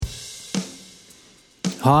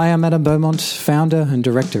Hi, I'm Adam Beaumont, founder and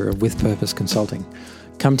director of With Purpose Consulting.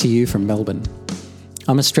 Come to you from Melbourne.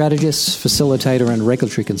 I'm a strategist, facilitator and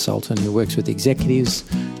regulatory consultant who works with executives,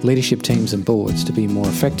 leadership teams and boards to be more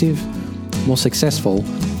effective, more successful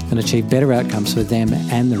and achieve better outcomes for them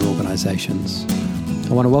and their organisations.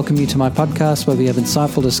 I want to welcome you to my podcast where we have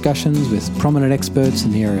insightful discussions with prominent experts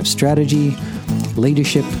in the area of strategy,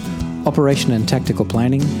 leadership, operation and tactical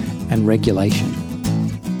planning, and regulation.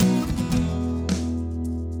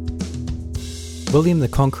 William the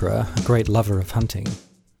Conqueror, a great lover of hunting,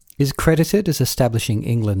 is credited as establishing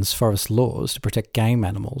England's forest laws to protect game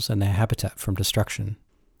animals and their habitat from destruction.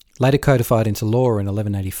 Later codified into law in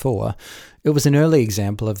 1184, it was an early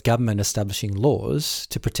example of government establishing laws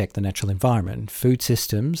to protect the natural environment, food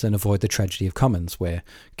systems, and avoid the tragedy of commons, where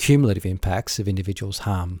cumulative impacts of individuals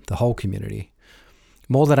harm the whole community.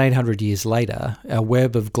 More than 800 years later, our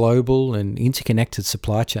web of global and interconnected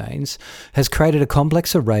supply chains has created a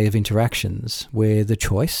complex array of interactions where the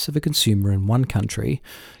choice of a consumer in one country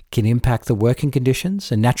can impact the working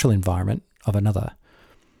conditions and natural environment of another.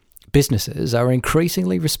 Businesses are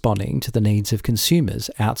increasingly responding to the needs of consumers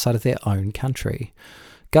outside of their own country.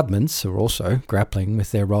 Governments are also grappling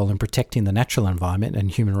with their role in protecting the natural environment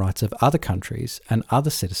and human rights of other countries and other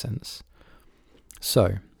citizens.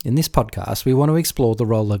 So, in this podcast, we want to explore the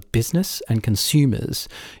role of business and consumers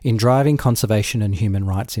in driving conservation and human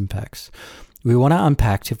rights impacts. We want to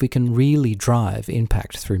unpack if we can really drive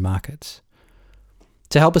impact through markets.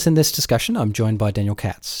 To help us in this discussion, I'm joined by Daniel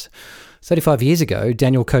Katz. 35 years ago,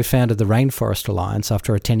 Daniel co-founded the Rainforest Alliance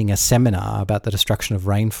after attending a seminar about the destruction of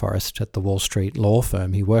rainforest at the Wall Street law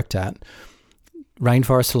firm he worked at.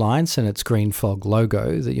 Rainforest Alliance and its green fog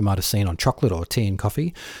logo that you might have seen on chocolate or tea and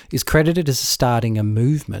coffee is credited as starting a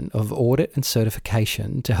movement of audit and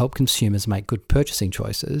certification to help consumers make good purchasing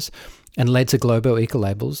choices and led to global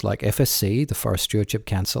eco-labels like FSC, the Forest Stewardship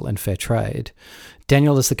Council, and Fair Trade.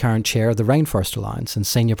 Daniel is the current chair of the Rainforest Alliance and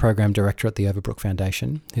senior program director at the Overbrook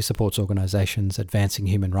Foundation, who supports organisations advancing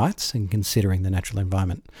human rights and considering the natural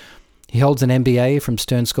environment. He holds an MBA from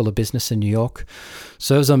Stern School of Business in New York,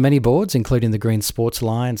 serves on many boards, including the Green Sports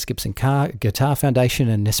Alliance, Gibson Guitar Foundation,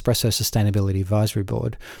 and Nespresso Sustainability Advisory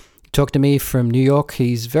Board. Talk to me from New York.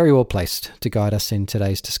 He's very well placed to guide us in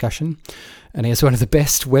today's discussion. And he has one of the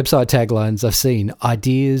best website taglines I've seen: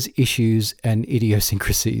 ideas, issues, and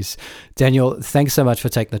idiosyncrasies. Daniel, thanks so much for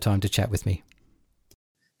taking the time to chat with me.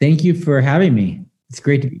 Thank you for having me. It's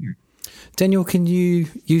great to be here. Daniel, can you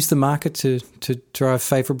use the market to drive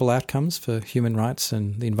favourable outcomes for human rights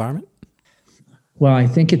and the environment? Well, I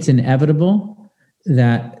think it's inevitable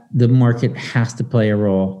that the market has to play a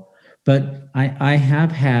role. But I have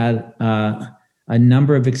had a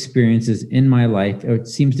number of experiences in my life, or it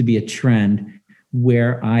seems to be a trend,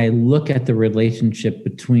 where I look at the relationship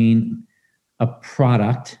between a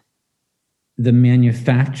product, the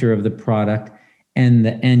manufacturer of the product, and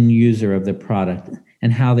the end user of the product,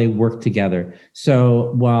 and how they work together.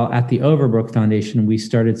 So while at the Overbrook Foundation, we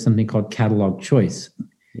started something called Catalog Choice.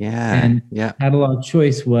 Catalog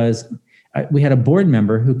Choice was, we had a board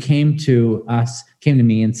member who came to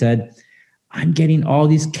me and said, I'm getting all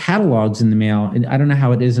these catalogs in the mail. And I don't know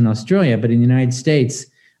how it is in Australia, but in the United States,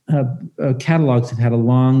 catalogs have had a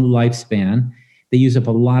long lifespan. They use up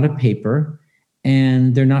a lot of paper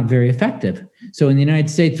and they're not very effective. So in the United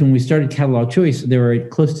States, when we started Catalog Choice, there were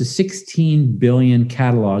close to 16 billion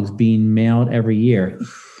catalogs being mailed every year.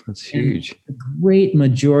 That's huge. And the great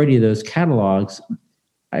majority of those catalogs,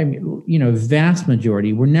 vast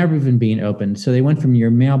majority, were never even being opened. So they went from your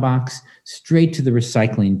mailbox straight to the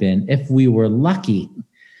recycling bin if we were lucky.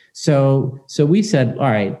 So we said, all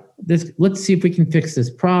right, let's see if we can fix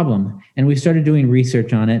this problem. And we started doing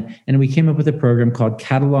research on it. And we came up with a program called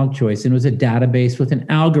Catalog Choice. And it was a database with an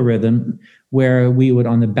algorithm where we would,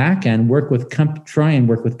 on the back end, try and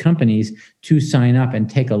work with companies to sign up and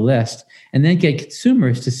take a list, and then get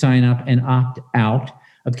consumers to sign up and opt out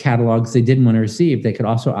of catalogs they didn't want to receive. They could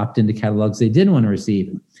also opt into catalogs they did want to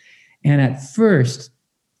receive. And at first,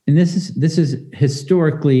 and this is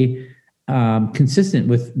historically consistent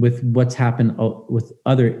with what's happened with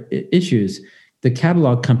other issues, the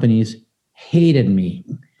catalog companies hated me.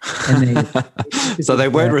 And so they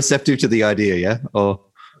weren't receptive to the idea, yeah?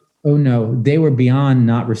 Oh no, they were beyond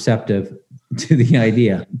not receptive to the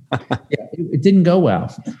idea. It didn't go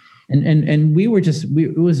well. And we were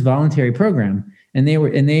it was a voluntary program. And they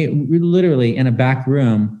were literally in a back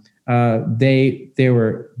room.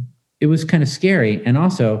 It was kind of scary. And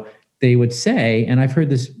also they would say, and I've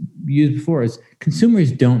heard this used before, is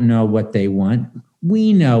consumers don't know what they want.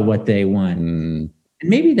 We know what they want. And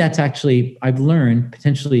maybe that's actually, I've learned,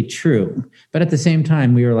 potentially true. But at the same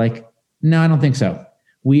time, we were like, no, I don't think so.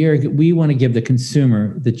 We want to give the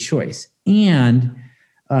consumer the choice, and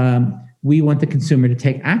we want the consumer to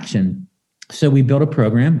take action. So we built a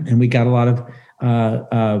program, and we got a lot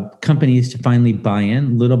of companies to finally buy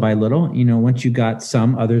in little by little. Once you got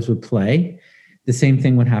some, others would play. The same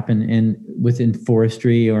thing would happen within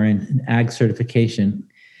forestry or in ag certification.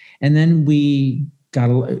 And then we got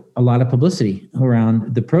a lot of publicity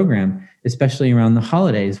around the program, especially around the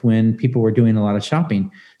holidays when people were doing a lot of shopping.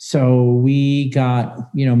 So we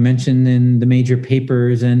got, mentioned in the major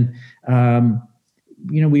papers, and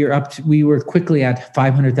we were quickly at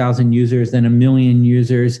 500,000 users, then 1 million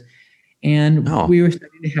users, and we were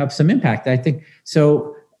starting to have some impact, I think.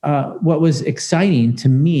 So what was exciting to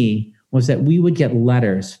me was that we would get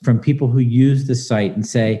letters from people who used the site and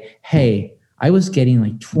say, hey, I was getting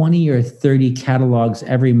like 20 or 30 catalogs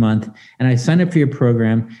every month, and I signed up for your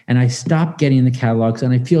program, and I stopped getting the catalogs,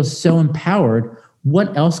 and I feel so empowered.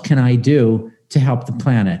 What else can I do to help the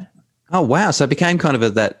planet? Oh, wow. So it became kind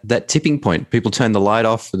of that tipping point. People turn the light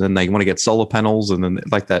off, and then they want to get solar panels, and then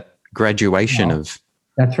like that graduation of...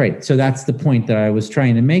 That's right. So that's the point that I was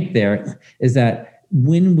trying to make there, is that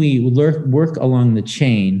when we work along the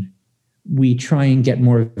chain, we try and get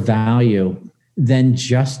more value than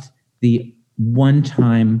just the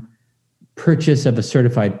one-time purchase of a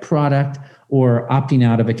certified product or opting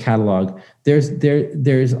out of a catalog. There's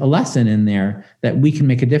a lesson in there that we can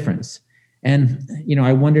make a difference. And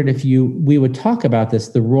I wondered if we would talk about this,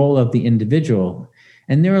 the role of the individual.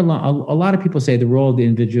 And there are a lot of people say the role of the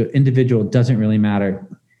individual doesn't really matter.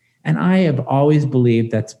 And I have always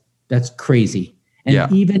believed that's crazy.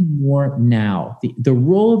 And even more now, the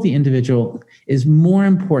role of the individual is more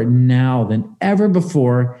important now than ever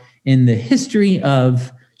before in the history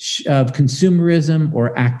of consumerism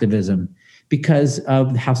or activism, because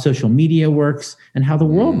of how social media works and how the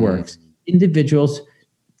world works. Individuals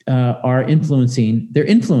are influencing. They're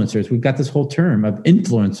influencers. We've got this whole term of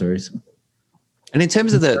influencers. And in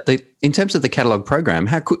terms of the catalog program,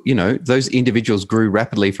 how could those individuals grew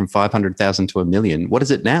rapidly from 500,000 to 1 million? What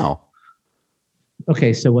is it now?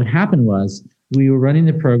 Okay, so what happened was we were running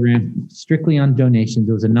the program strictly on donations.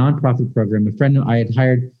 It was a nonprofit program. A friend, I had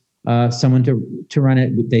hired someone to run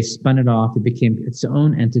it. They spun it off. It became its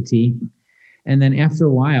own entity, and then after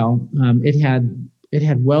a while, it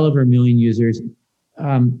had well over 1 million users,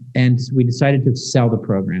 and we decided to sell the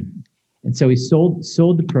program. And so we sold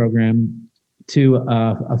the program to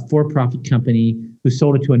a for-profit company who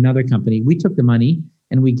sold it to another company. We took the money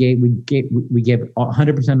and we gave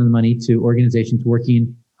 100% of the money to organizations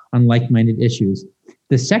working on like-minded issues.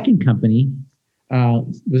 The second company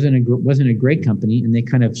wasn't a great company, and they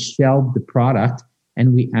kind of shelved the product,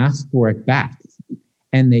 and we asked for it back,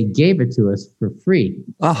 and they gave it to us for free.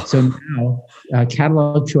 Oh. So now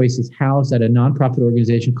Catalog Choice is housed at a nonprofit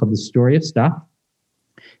organization called The Story of Stuff,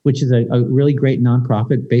 which is a really great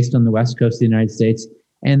nonprofit based on the West Coast of the United States.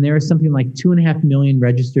 And there are something like 2.5 million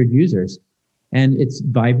registered users. And it's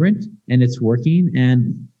vibrant and it's working,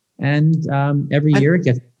 and every year it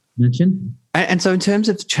gets mentioned. And so in terms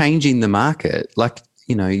of changing the market, like,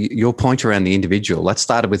 your point around the individual, that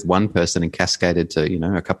started with one person and cascaded to,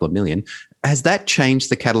 a couple of million. Has that changed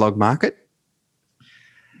the catalog market?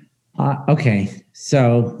 Okay,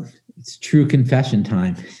 so it's true confession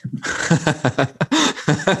time.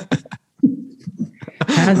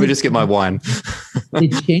 Let me just get my wine.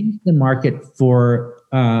 It changed the market for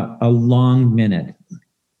a long minute.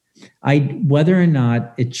 Whether or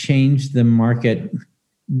not it changed the market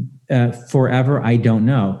forever, I don't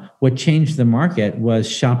know. What changed the market was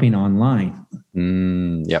shopping online.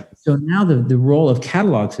 Yep. So now the role of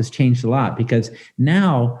catalogs has changed a lot, because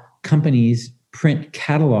now companies print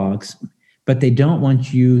catalogs, but they don't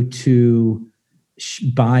want you to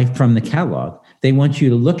buy from the catalog. They want you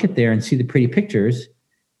to look at there and see the pretty pictures,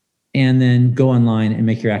 and then go online and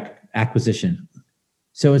make your acquisition.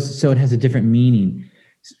 So it has a different meaning.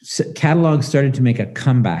 So catalogs started to make a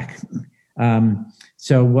comeback.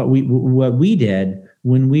 So what we did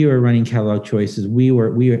when we were running Catalog Choices, we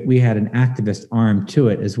had an activist arm to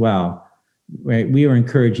it as well. Right? We were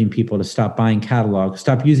encouraging people to stop buying catalogs,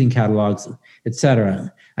 stop using catalogs,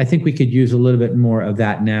 etc. I think we could use a little bit more of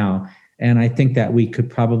that now, and I think that we could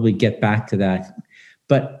probably get back to that.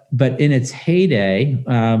 But in its heyday,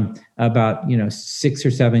 about 6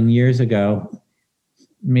 or 7 years ago,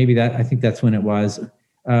 I think that's when it was.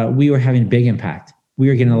 We were having a big impact. We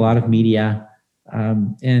were getting a lot of media,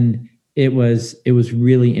 and it was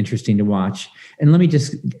really interesting to watch. And let me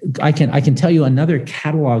I can tell you another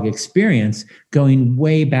catalog experience going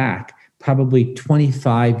way back, probably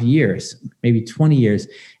 25 years, maybe 20 years.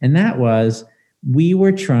 And that was, we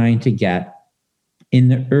were trying to get in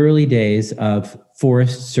the early days of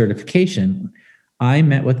forest certification, I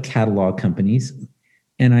met with catalog companies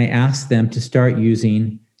and I asked them to start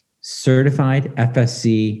using certified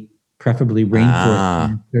FSC, preferably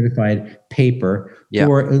rainforest certified paper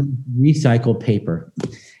or recycled paper.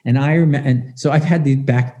 And and so I've had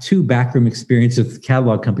two backroom experiences with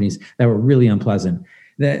catalog companies that were really unpleasant.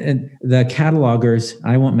 The catalogers,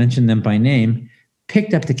 I won't mention them by name,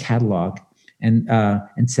 picked up the catalog and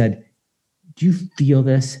said, "Do you feel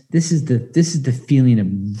this? This is the feeling of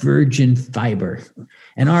virgin fiber,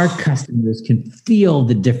 and our customers can feel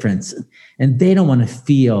the difference. And they don't want to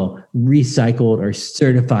feel recycled or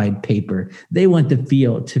certified paper. They want to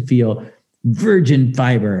feel virgin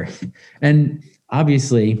fiber." And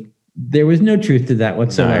obviously, there was no truth to that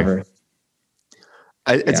whatsoever. No.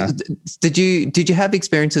 Did you have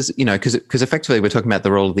experiences, because effectively we're talking about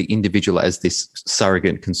the role of the individual as this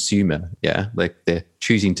surrogate consumer, like they're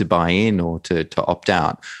choosing to buy in or to opt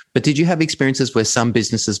out. But did you have experiences where some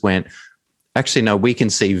businesses went, actually, no, we can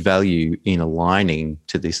see value in aligning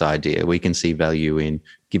to this idea. We can see value in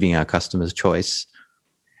giving our customers choice.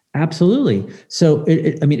 Absolutely. So,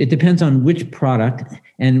 it depends on which product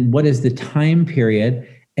and what is the time period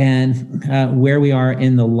and where we are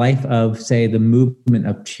in the life of, say, the movement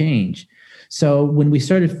of change. So when we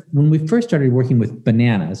first started working with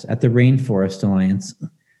bananas at the Rainforest Alliance,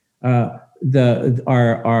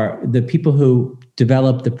 the people who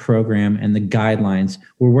developed the program and the guidelines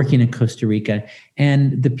were working in Costa Rica,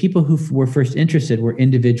 and the people who were first interested were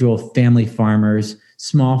individual family farmers,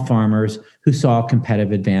 small farmers who saw a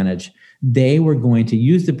competitive advantage. They were going to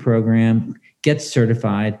use the program, get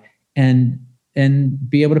certified, and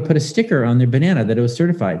be able to put a sticker on their banana that it was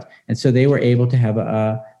certified. And so they were able to have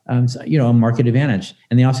a market advantage.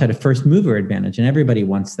 And they also had a first mover advantage, and everybody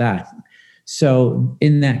wants that. So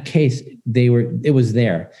in that case, it was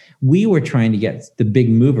there. We were trying to get the big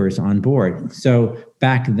movers on board. So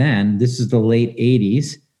back then, this is the late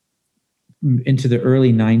 80s into the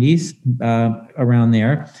early 90s, around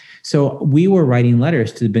there. So we were writing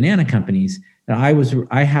letters to the banana companies.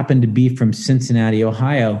 I happened to be from Cincinnati,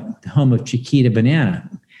 Ohio, the home of Chiquita Banana.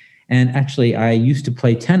 And actually, I used to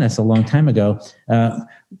play tennis a long time ago.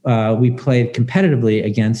 We played competitively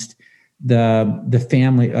against the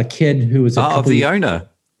family, a kid who was of the owner.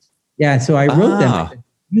 Yeah, so I wrote them.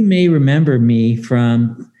 You may remember me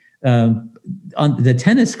from on the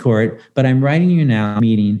tennis court, but I'm writing you now a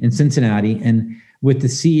meeting in Cincinnati and with the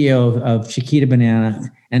CEO of Chiquita Banana.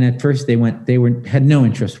 And at first they had no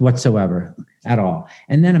interest whatsoever at all.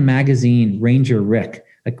 And then a magazine, Ranger Rick,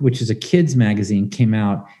 which is a kids magazine, came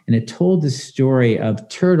out, and it told the story of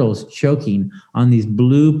turtles choking on these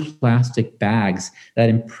blue plastic bags that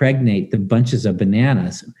impregnate the bunches of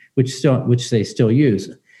bananas, which they still use.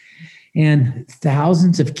 And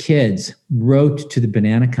thousands of kids wrote to the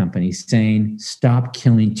banana company saying, "Stop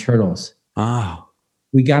killing turtles." Oh.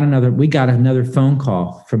 We got another phone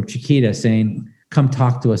call from Chiquita saying, "Come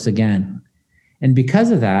talk to us again." And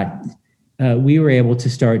because of that, we were able to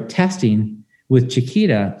start testing with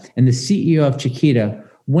Chiquita, and the CEO of Chiquita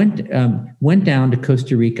went down to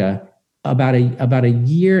Costa Rica about a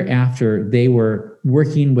year after they were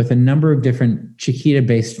working with a number of different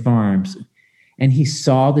Chiquita-based farms, and he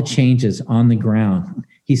saw the changes on the ground.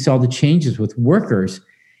 He saw the changes with workers,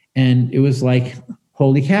 and it was like,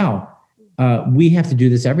 holy cow, we have to do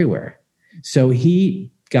this everywhere. So he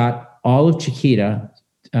got all of Chiquita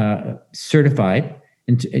certified,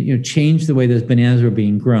 and changed the way those bananas were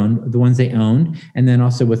being grown, the ones they owned, and then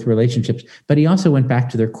also with relationships. But he also went back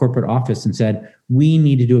to their corporate office and said, "We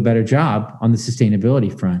need to do a better job on the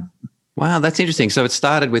sustainability front." Wow, that's interesting. So it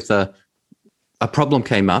started with a problem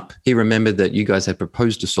came up. He remembered that you guys had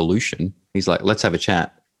proposed a solution. He's like, "Let's have a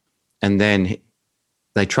chat." And then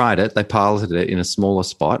they tried it. They piloted it in a smaller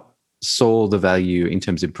spot, saw the value in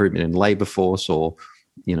terms of improvement in labor force or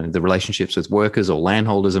the relationships with workers or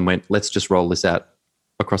landholders, and went, "Let's just roll this out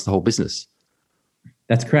across the whole business."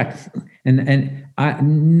 That's correct. And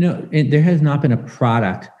there has not been a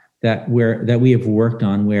product that we have worked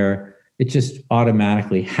on where it just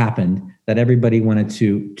automatically happened that everybody wanted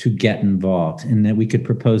to get involved and that we could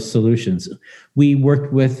propose solutions. We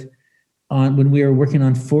worked when we were working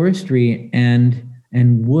on forestry and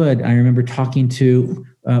wood. I remember talking to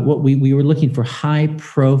we were looking for high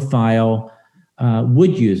profile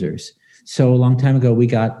wood users. So a long time ago, we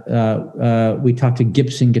talked to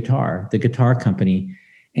Gibson Guitar, the guitar company,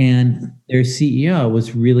 and their CEO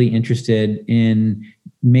was really interested in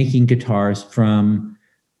making guitars from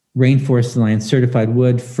Rainforest Alliance certified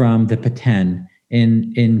wood from the Petén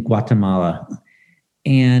in Guatemala.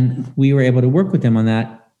 And we were able to work with them on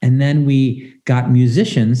that. And then we got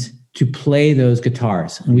musicians to play those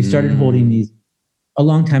guitars. And we started holding these a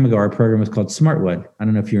long time ago. Our program was called Smartwood. I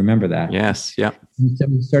don't know if you remember that. Yes. Yeah. And so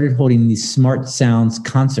we started holding these Smart Sounds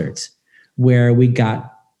concerts where we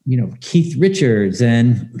got, Keith Richards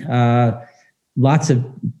and lots of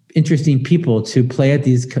interesting people to play at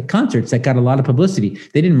these concerts that got a lot of publicity.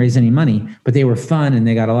 They didn't raise any money, but they were fun and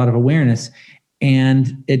they got a lot of awareness.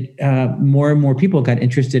 And it more and more people got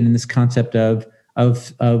interested in this concept of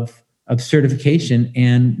certification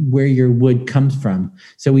and where your wood comes from.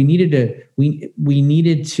 So we needed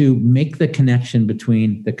to make the connection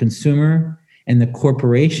between the consumer and the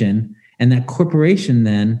corporation, and that corporation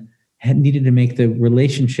then needed to make the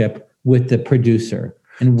relationship with the producer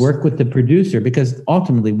and work with the producer, because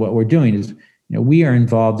ultimately what we're doing is, we are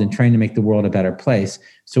involved in trying to make the world a better place.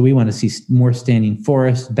 So we want to see more standing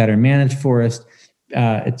forests, better managed forests,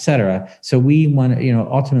 et cetera. So we want to,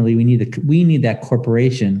 ultimately we need that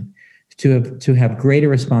corporation to have greater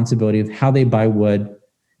responsibility of how they buy wood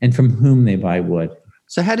and from whom they buy wood.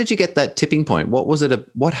 So how did you get that tipping point? What was it?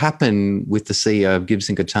 What happened with the CEO of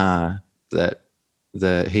Gibson Guitar that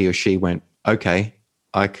he or she went, okay,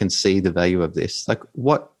 I can see the value of this? Like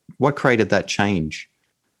what created that change?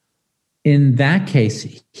 In that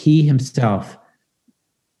case, he himself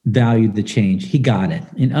valued the change. He got it.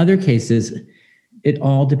 In other cases, it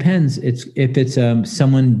all depends. If it's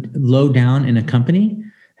someone low down in a company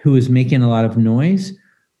who is making a lot of noise,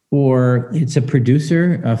 or it's a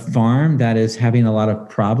producer, a farm that is having a lot of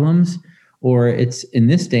problems, or it's, in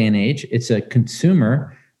this day and age, it's a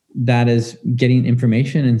consumer that is getting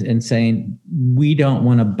information and saying, we don't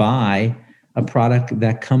want to buy a product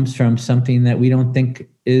that comes from something that we don't think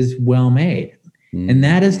is well made. And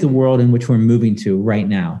that is the world in which we're moving to right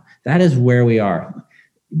now. That is where we are.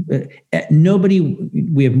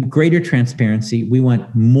 We have greater transparency. We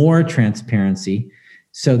want more transparency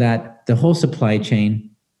so that the whole supply chain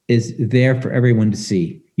is there for everyone to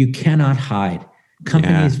see. You cannot hide.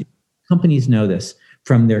 Companies know this,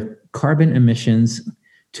 from their carbon emissions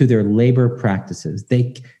to their labor practices.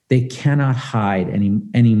 They cannot hide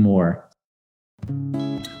anymore.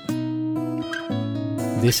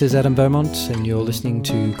 This is Adam Beaumont, and you're listening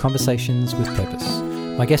to Conversations with Purpose.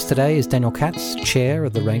 My guest today is Daniel Katz, Chair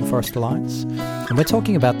of the Rainforest Alliance, and we're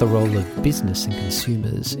talking about the role of business and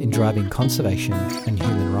consumers in driving conservation and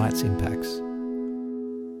human rights impacts.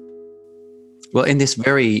 Well, in this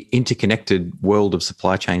very interconnected world of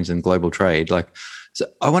supply chains and global trade, so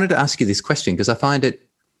I wanted to ask you this question because I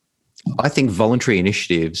think voluntary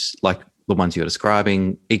initiatives like the ones you're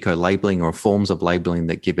describing, eco-labeling or forms of labeling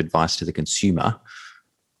that give advice to the consumer,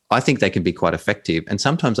 I think they can be quite effective. And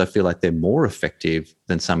sometimes I feel like they're more effective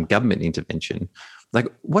than some government intervention. Like,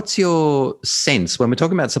 what's your sense when we're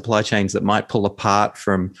talking about supply chains that might pull apart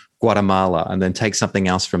from Guatemala and then take something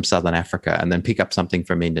else from Southern Africa and then pick up something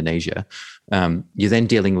from Indonesia? You're then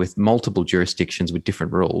dealing with multiple jurisdictions with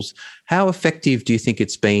different rules. How effective do you think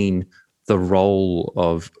it's been, the role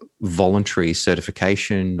of voluntary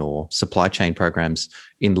certification or supply chain programs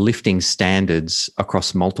in lifting standards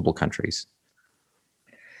across multiple countries?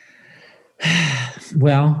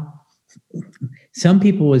 Well, some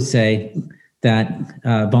people would say that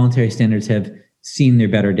voluntary standards have seen their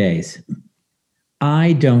better days.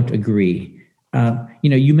 I don't agree.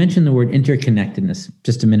 You mentioned the word interconnectedness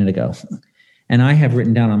just a minute ago, and I have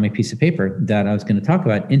written down on my piece of paper that I was going to talk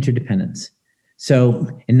about interdependence. So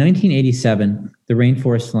in 1987, the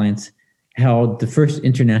Rainforest Alliance held the first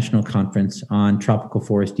international conference on tropical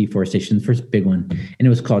forest deforestation, the first big one, and it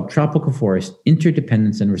was called Tropical Forest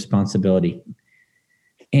Interdependence and Responsibility.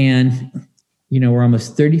 And, we're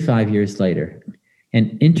almost 35 years later,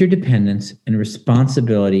 and interdependence and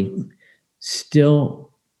responsibility still,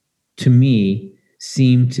 to me,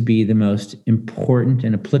 seem to be the most important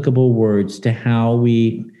and applicable words to how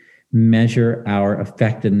we measure our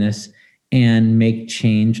effectiveness and make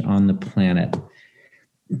change on the planet.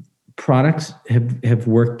 Products have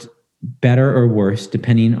worked better or worse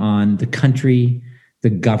depending on the country, the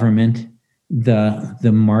government,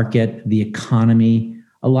 the market, the economy,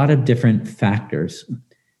 a lot of different factors.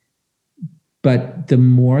 But the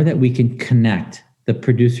more that we can connect the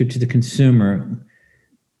producer to the consumer,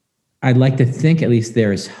 I'd like to think at least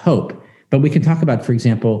there is hope. But we can talk about, for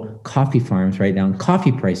example, coffee farms right now. And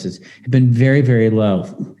coffee prices have been very, very low.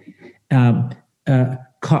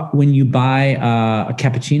 When you buy a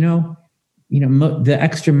cappuccino, the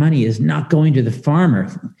extra money is not going to the farmer.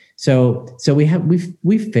 So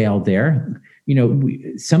we've failed there.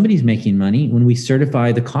 Somebody's making money when we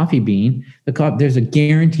certify the coffee bean. There's a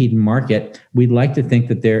guaranteed market. We'd like to think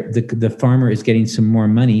that the farmer is getting some more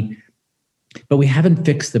money, but we haven't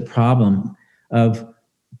fixed the problem of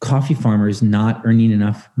coffee farmers not earning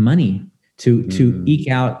enough money to eke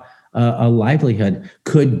out a livelihood.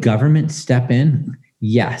 Could government step in?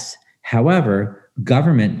 Yes. However,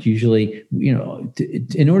 government usually,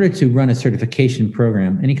 in order to run a certification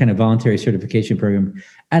program, any kind of voluntary certification program,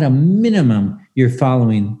 at a minimum, you're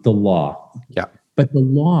following the law. Yeah. But the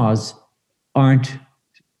laws aren't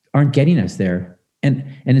getting us there. And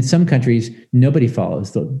in some countries, nobody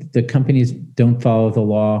follows. The companies don't follow the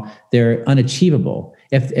law. They're unachievable.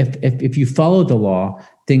 If you follow the law,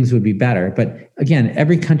 things would be better. But again,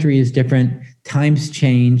 every country is different. Times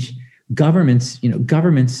change. Governments,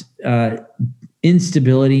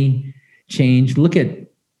 instability change. Look at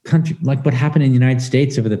country like what happened in the United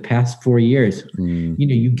States over the past 4 years.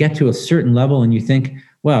 You get to a certain level and you think,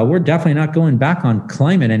 well, we're definitely not going back on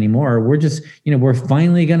climate anymore. We're just, we're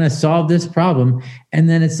finally going to solve this problem. And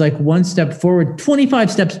then it's like one step forward,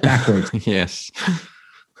 25 steps backwards. Yes.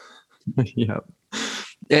 Yeah.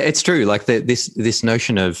 It's true. Like this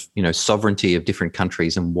notion of, sovereignty of different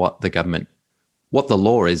countries and what the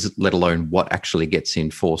law is, let alone what actually gets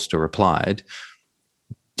enforced or applied.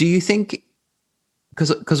 Do you think,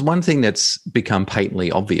 because one thing that's become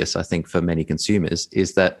patently obvious, I think, for many consumers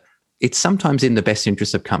is that it's sometimes in the best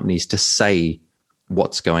interest of companies to say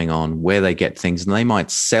what's going on, where they get things, and they might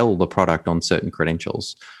sell the product on certain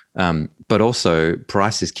credentials. But also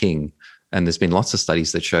price is king. And there's been lots of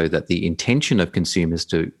studies that show that the intention of consumers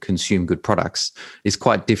to consume good products is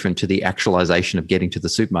quite different to the actualization of getting to the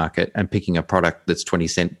supermarket and picking a product that's 20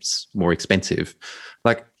 cents more expensive.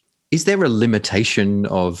 Like, is there a limitation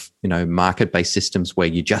of, market-based systems where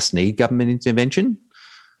you just need government intervention?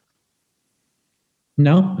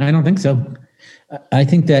 No, I don't think so. I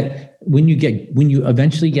think that when you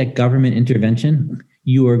eventually get government intervention,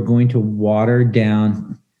 you are going to water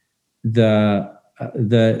down the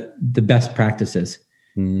best practices.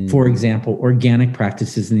 For example, organic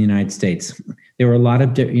practices in the United States. There were a lot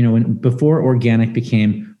of, before organic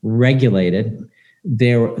became regulated,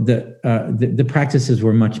 the practices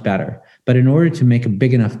were much better. But in order to make a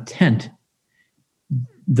big enough tent,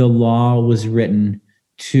 the law was written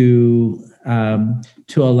to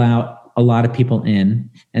allow a lot of people in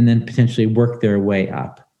and then potentially work their way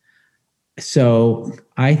up. So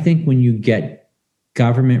I think when you get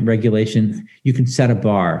government regulation, you can set a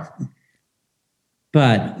bar.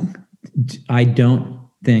 But I don't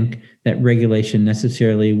think that regulation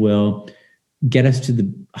necessarily will get us to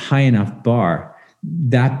the high enough bar.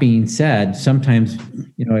 That being said, sometimes,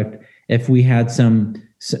 if we had some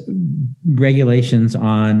regulations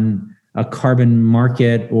on a carbon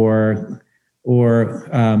market or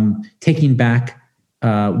taking back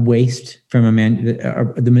waste from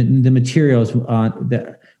the materials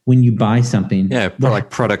when you buy something. Yeah, like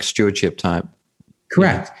product stewardship type.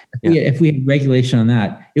 Correct. Yeah. If we had regulation on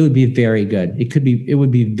that, it would be very good. It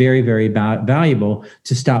would be very, very valuable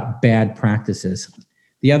to stop bad practices.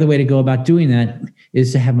 The other way to go about doing that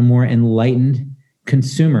is to have a more enlightened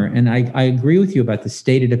consumer. And I agree with you about the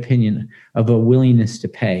stated opinion of a willingness to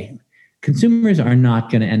pay. Consumers are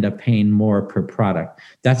not going to end up paying more per product.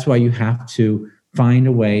 That's why you have to find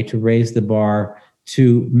a way to raise the bar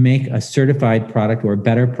to make a certified product or a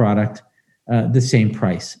better product the same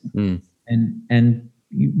price. And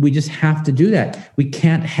we just have to do that. We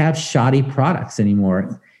can't have shoddy products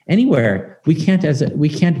anymore. Anywhere. We can't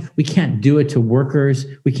do it to workers.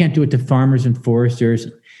 We can't do it to farmers and foresters.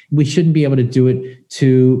 We shouldn't be able to do it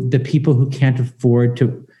to the people who can't afford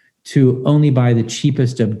to only buy the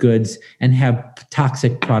cheapest of goods and have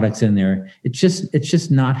toxic products in there. It's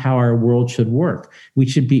just not how our world should work. We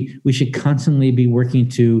should constantly be working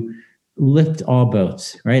to lift all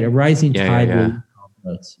boats, right? A rising tide will lift all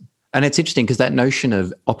boats. And it's interesting because that notion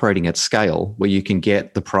of operating at scale, where you can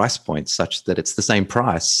get the price points such that it's the same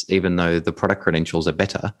price, even though the product credentials are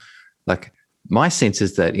better. Like, my sense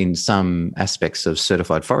is that in some aspects of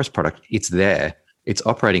certified forest product, it's there. It's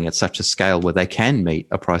operating at such a scale where they can meet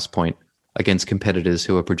a price point against competitors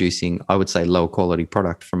who are producing, I would say, lower quality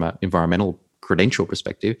product from an environmental credential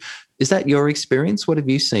perspective. Is that your experience? What have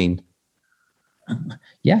you seen?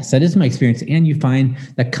 Yes, that is my experience. And you find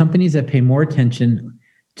that companies that pay more attention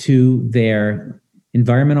to their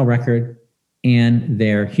environmental record and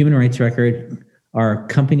their human rights record are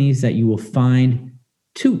companies that you will find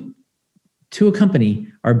to a company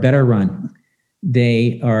are better run.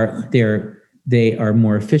 They are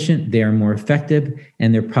more efficient, they are more effective,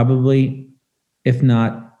 and they're probably, if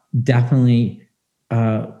not definitely,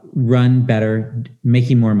 run better,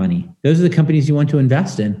 making more money. Those are the companies you want to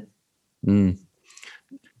invest in.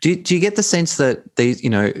 Do you get the sense that these,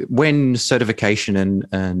 when certification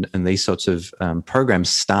and these sorts of programs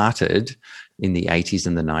started, in the 80s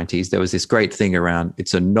and the 90s, there was this great thing around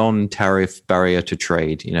it's a non-tariff barrier to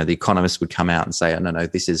trade. You know, the economists would come out and say, oh, no,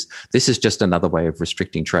 this is just another way of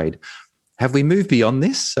restricting trade. Have we moved beyond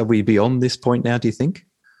this? Are we beyond this point now, do you think?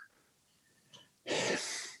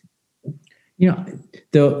 You know,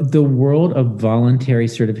 the world of voluntary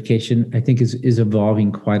certification, I think, is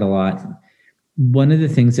evolving quite a lot. One of the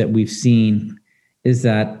things that we've seen is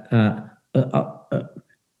that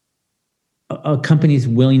a company's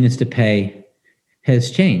willingness to pay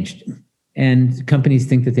has changed, and companies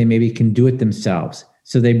think that they maybe can do it themselves.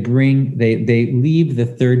 So they leave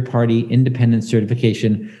the third-party independent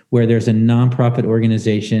certification where there's a nonprofit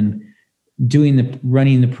organization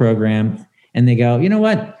running the program, and they go, you know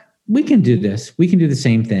what? We can do this. We can do the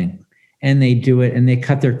same thing. And they do it, and they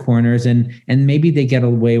cut their corners, and maybe they get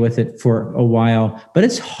away with it for a while, but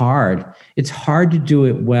it's hard. It's hard to do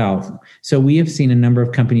it well. So we have seen a number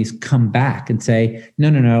of companies come back and say,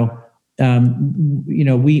 no.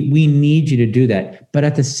 We need you to do that. But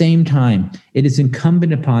at the same time, it is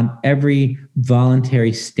incumbent upon every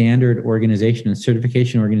voluntary standard organization and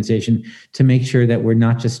certification organization to make sure that we're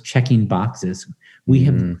not just checking boxes.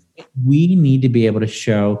 We need to be able to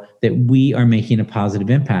show that we are making a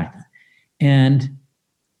positive impact. And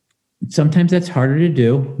sometimes that's harder to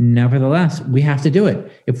do. Nevertheless, we have to do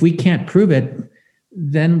it. If we can't prove it,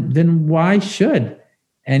 then why should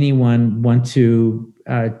anyone want to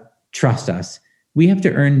trust us? We have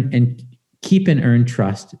to earn and keep and earn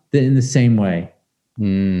trust in the same way.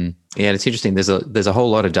 Yeah, it's interesting. There's a whole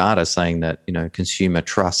lot of data saying that, you know, consumer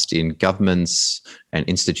trust in governments and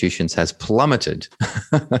institutions has plummeted.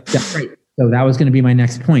 That's right. So that was going to be my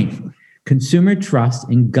next point. Consumer trust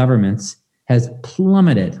in governments has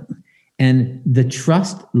plummeted. And the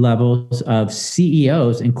trust levels of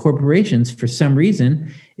CEOs and corporations, for some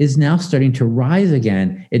reason, is now starting to rise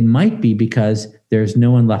again. It might be because there's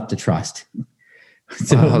no one left to trust.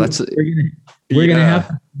 So we're going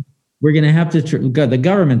to have to the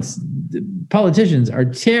governments, the politicians are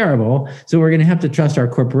terrible, so we're going to have to trust our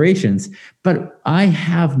corporations. But I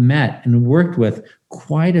have met and worked with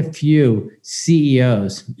quite a few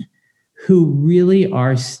CEOs who really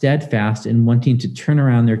are steadfast in wanting to turn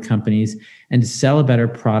around their companies and to sell a better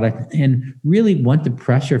product, and really want the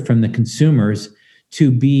pressure from the consumers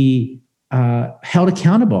to be held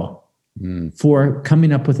accountable for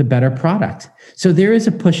coming up with a better product. So there is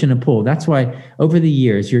a push and a pull. That's why over the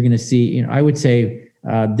years, you're going to see, you know, I would say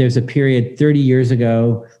there's a period 30 years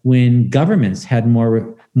ago when governments had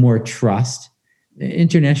more trust.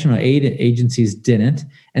 International aid agencies didn't,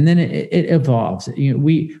 and then it evolves. You know,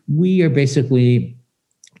 we are basically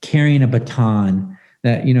carrying a baton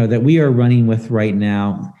that we are running with right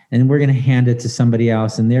now, and we're going to hand it to somebody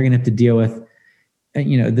else, and they're going to have to deal with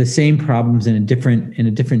the same problems in a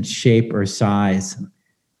different shape or size.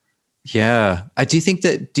 Yeah, do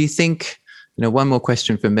you think one more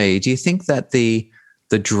question for me? Do you think that the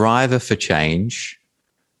driver for change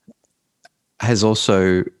has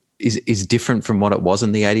also is different from what it was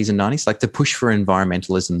in the 80s and 90s, like the push for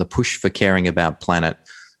environmentalism, the push for caring about planet?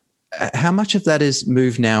 How much of that is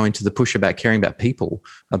moved now into the push about caring about people,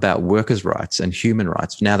 about workers' rights and human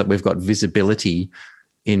rights? Now that we've got visibility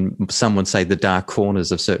in, some would say, the dark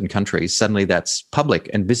corners of certain countries, suddenly that's public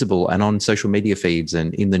and visible and on social media feeds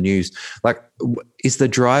and in the news. Like, is the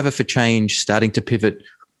driver for change starting to pivot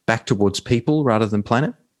back towards people rather than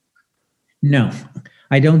planet? No,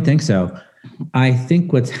 I don't think so. I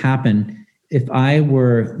think what's happened, if I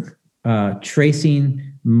were tracing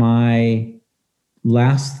my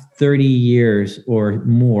last 30 years or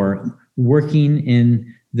more working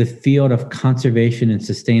in the field of conservation and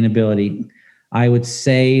sustainability, I would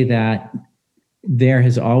say that there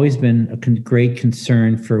has always been a great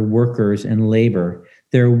concern for workers and labor.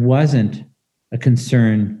 There wasn't a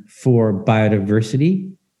concern for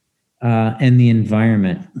biodiversity and the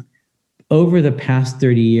environment. Over the past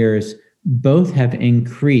 30 years, both have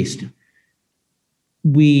increased.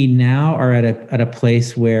 We now are at a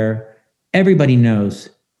place where everybody knows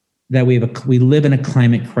that we live in a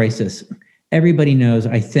climate crisis. Everybody knows,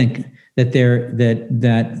 I think, that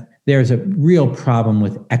there's a real problem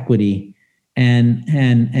with equity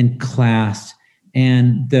and class,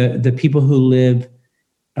 and the people who live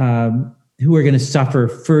who are going to suffer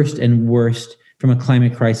first and worst from a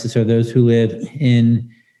climate crisis are those who live in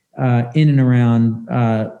and around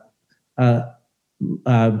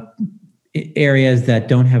areas that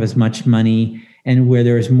don't have as much money and where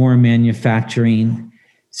there is more manufacturing.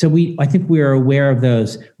 So I think we are aware of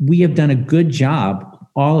those. We have done a good job,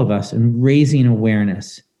 all of us, in raising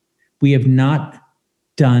awareness. We have not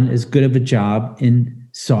done as good of a job in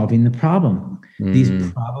solving the problem.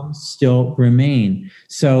 These problems still remain.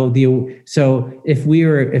 So if we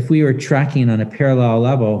were tracking on a parallel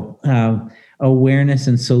level, awareness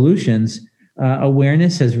and solutions,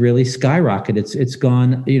 awareness has really skyrocketed. It's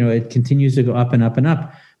gone, it continues to go up and up and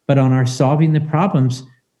up. But on our solving the problems,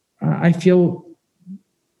 I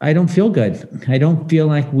don't feel good. I don't feel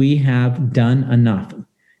like we have done enough,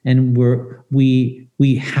 and we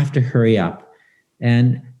have to hurry up.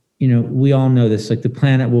 And we all know this. Like, the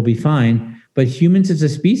planet will be fine, but humans as a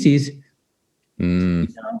species,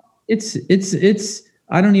 it's.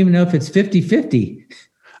 I don't even know if it's 50-50.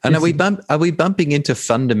 And are we bumping into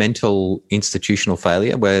fundamental institutional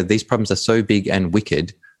failure, where these problems are so big and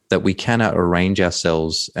wicked that we cannot arrange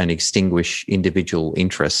ourselves and extinguish individual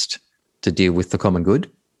interest to deal with the common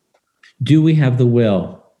good? Do we have the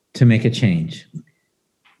will to make a change?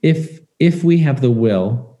 If we have the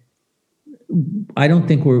will, I don't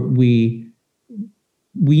think we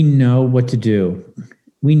know what to do.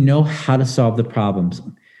 We know how to solve the problems,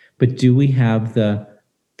 but do we have the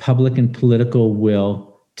public and political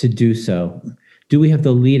will to do so? Do we have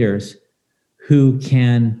the leaders who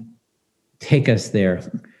can take us there?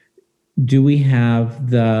 Do we have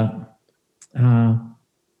the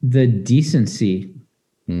decency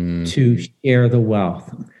to share the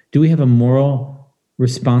wealth? Do we have a moral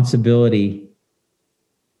responsibility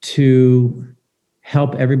to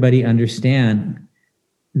help everybody understand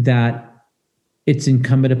that it's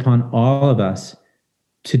incumbent upon all of us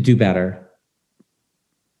to do better?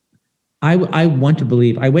 I want to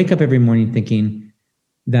believe. I wake up every morning thinking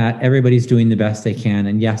that everybody's doing the best they can,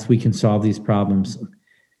 and yes, we can solve these problems.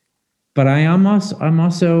 But I'm also,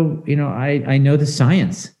 I know the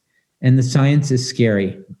science, and the science is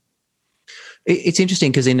scary. It's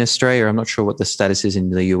interesting because in Australia, I'm not sure what the status is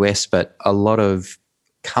in the US, but a lot of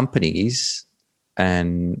companies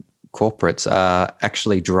and corporates are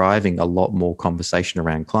actually driving a lot more conversation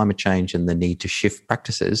around climate change and the need to shift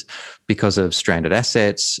practices because of stranded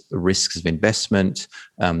assets, risks of investment,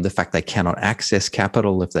 the fact they cannot access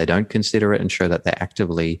capital if they don't consider it, and show that they're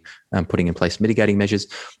actively putting in place mitigating measures.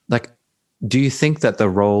 Like, do you think that the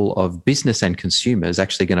role of business and consumer is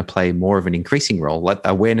actually going to play more of an increasing role? Like,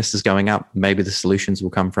 awareness is going up, maybe the solutions will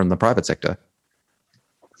come from the private sector.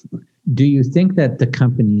 Do you think that the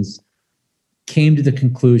companies came to the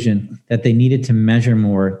conclusion that they needed to measure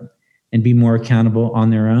more and be more accountable on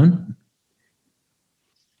their own?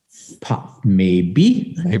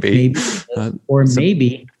 Maybe. Or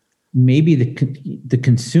maybe the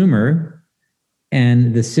consumer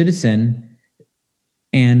and the citizen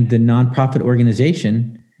and the nonprofit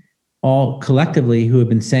organization all collectively have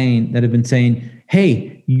been saying,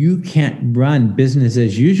 hey, you can't run business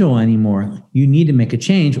as usual anymore. You need to make a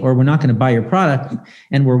change, or we're not going to buy your product.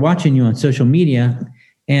 And we're watching you on social media,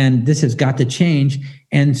 and this has got to change.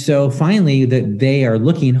 And so finally, that they are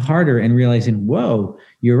looking harder and realizing, whoa,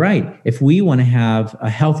 you're right. If we want to have a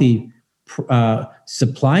healthy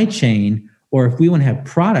supply chain, or if we want to have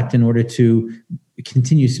product in order to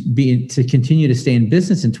continue to stay in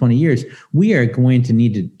business in 20 years, we are going to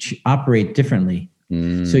need to operate differently.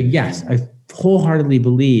 So yes, I wholeheartedly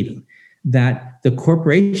believe that the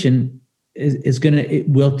corporation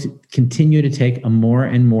will continue to take a more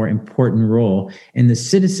and more important role, and the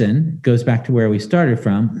citizen, goes back to where we started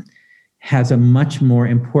from, has a much more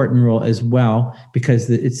important role as well, because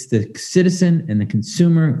it's the citizen and the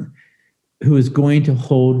consumer who is going to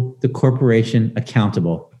hold the corporation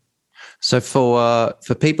accountable. So for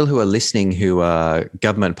people who are listening, who are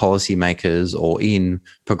government policymakers or in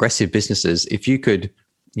progressive businesses, if you could,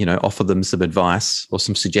 offer them some advice or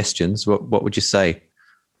some suggestions, what would you say?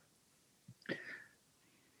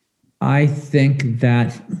 I think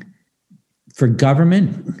that for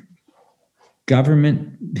government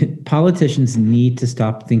politicians need to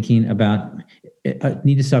stop thinking in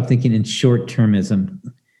short-termism.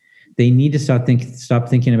 They need to stop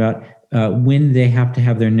thinking about when they have to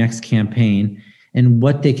have their next campaign and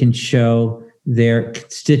what they can show their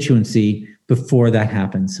constituency before that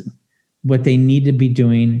happens. What they need to be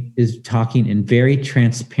doing is talking in very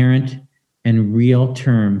transparent and real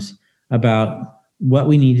terms about what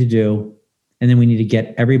we need to do, and then we need to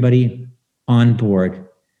get everybody on board.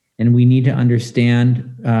 And we need to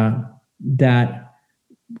understand that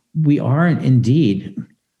we are indeed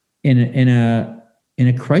in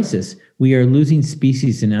a crisis. We are losing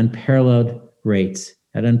species in unparalleled rates,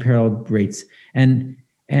 and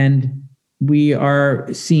we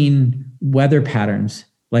are seeing weather patterns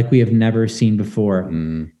like we have never seen before.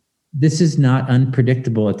 This is not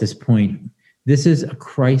unpredictable at this point. This is a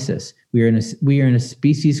crisis. We are in a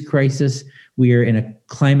species crisis. We are in a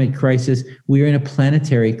climate crisis. We are in a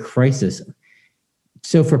planetary crisis.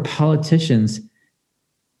 So for politicians,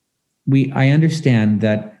 I understand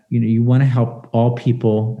that, you want to help all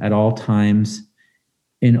people at all times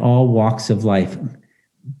in all walks of life.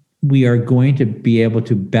 We are going to be able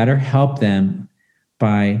to better help them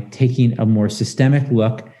by taking a more systemic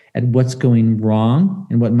look at what's going wrong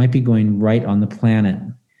and what might be going right on the planet,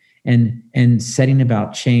 and setting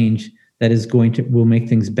about change that will make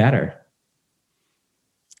things better.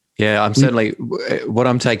 Yeah, I'm certainly, what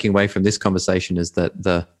I'm taking away from this conversation is that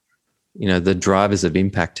the drivers of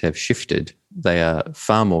impact have shifted. They are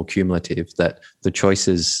far more cumulative, that the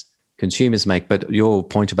choices consumers make. But your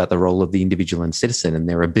point about the role of the individual and citizen and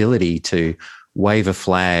their ability to wave a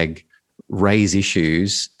flag, raise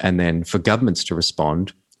issues, and then for governments to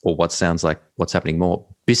respond, or what sounds like what's happening more,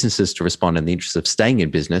 businesses to respond in the interest of staying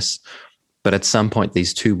in business. But at some point,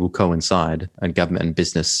 these two will coincide, and government and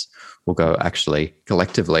business will go, actually,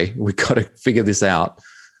 collectively, we've got to figure this out.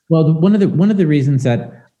 Well, one of the reasons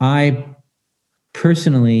that I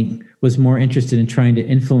personally was more interested in trying to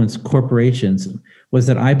influence corporations was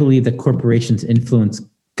that I believe that corporations influence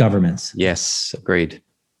governments. Yes, agreed.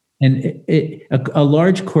 And a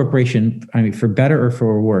large corporation, for better or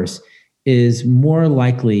for worse, is more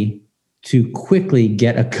likely to quickly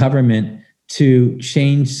get a government to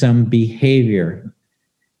change some behavior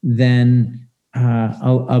than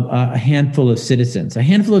a handful of citizens. A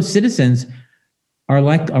handful of citizens are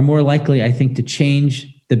more likely, I think, to change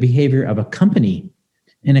the behavior of a company,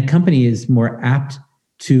 and a company is more apt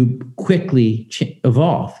to quickly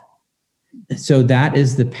evolve. So that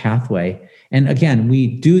is the pathway. And again, we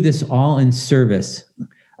do this all in service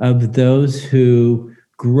of those who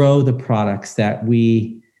grow the products that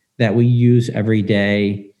we use every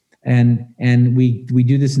day, and we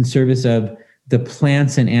do this in service of the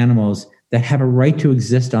plants and animals that have a right to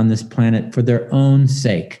exist on this planet for their own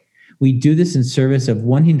sake. We do this in service of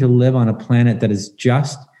wanting to live on a planet that is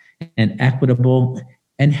just and equitable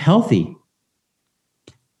and healthy.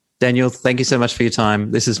 Daniel, thank you so much for your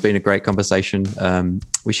time. This has been a great conversation.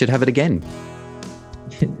 We should have it again.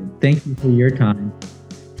 Thank you for your time.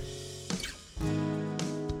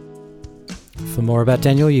 For more about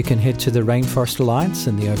Daniel, you can head to the Rainforest Alliance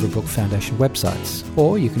and the Overbrook Foundation websites,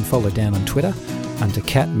 or you can follow Dan on Twitter under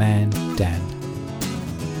CatmanDan.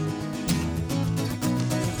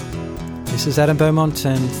 This is Adam Beaumont,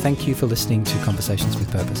 and thank you for listening to Conversations with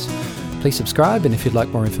Purpose. Please subscribe, and if you'd like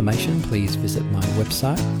more information, please visit my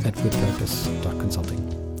website at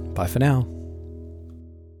withpurpose.consulting. Bye for now.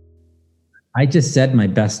 I just said my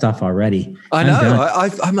best stuff already. I know.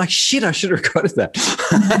 I'm like, shit, I should have recorded that.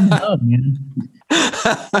 No, man.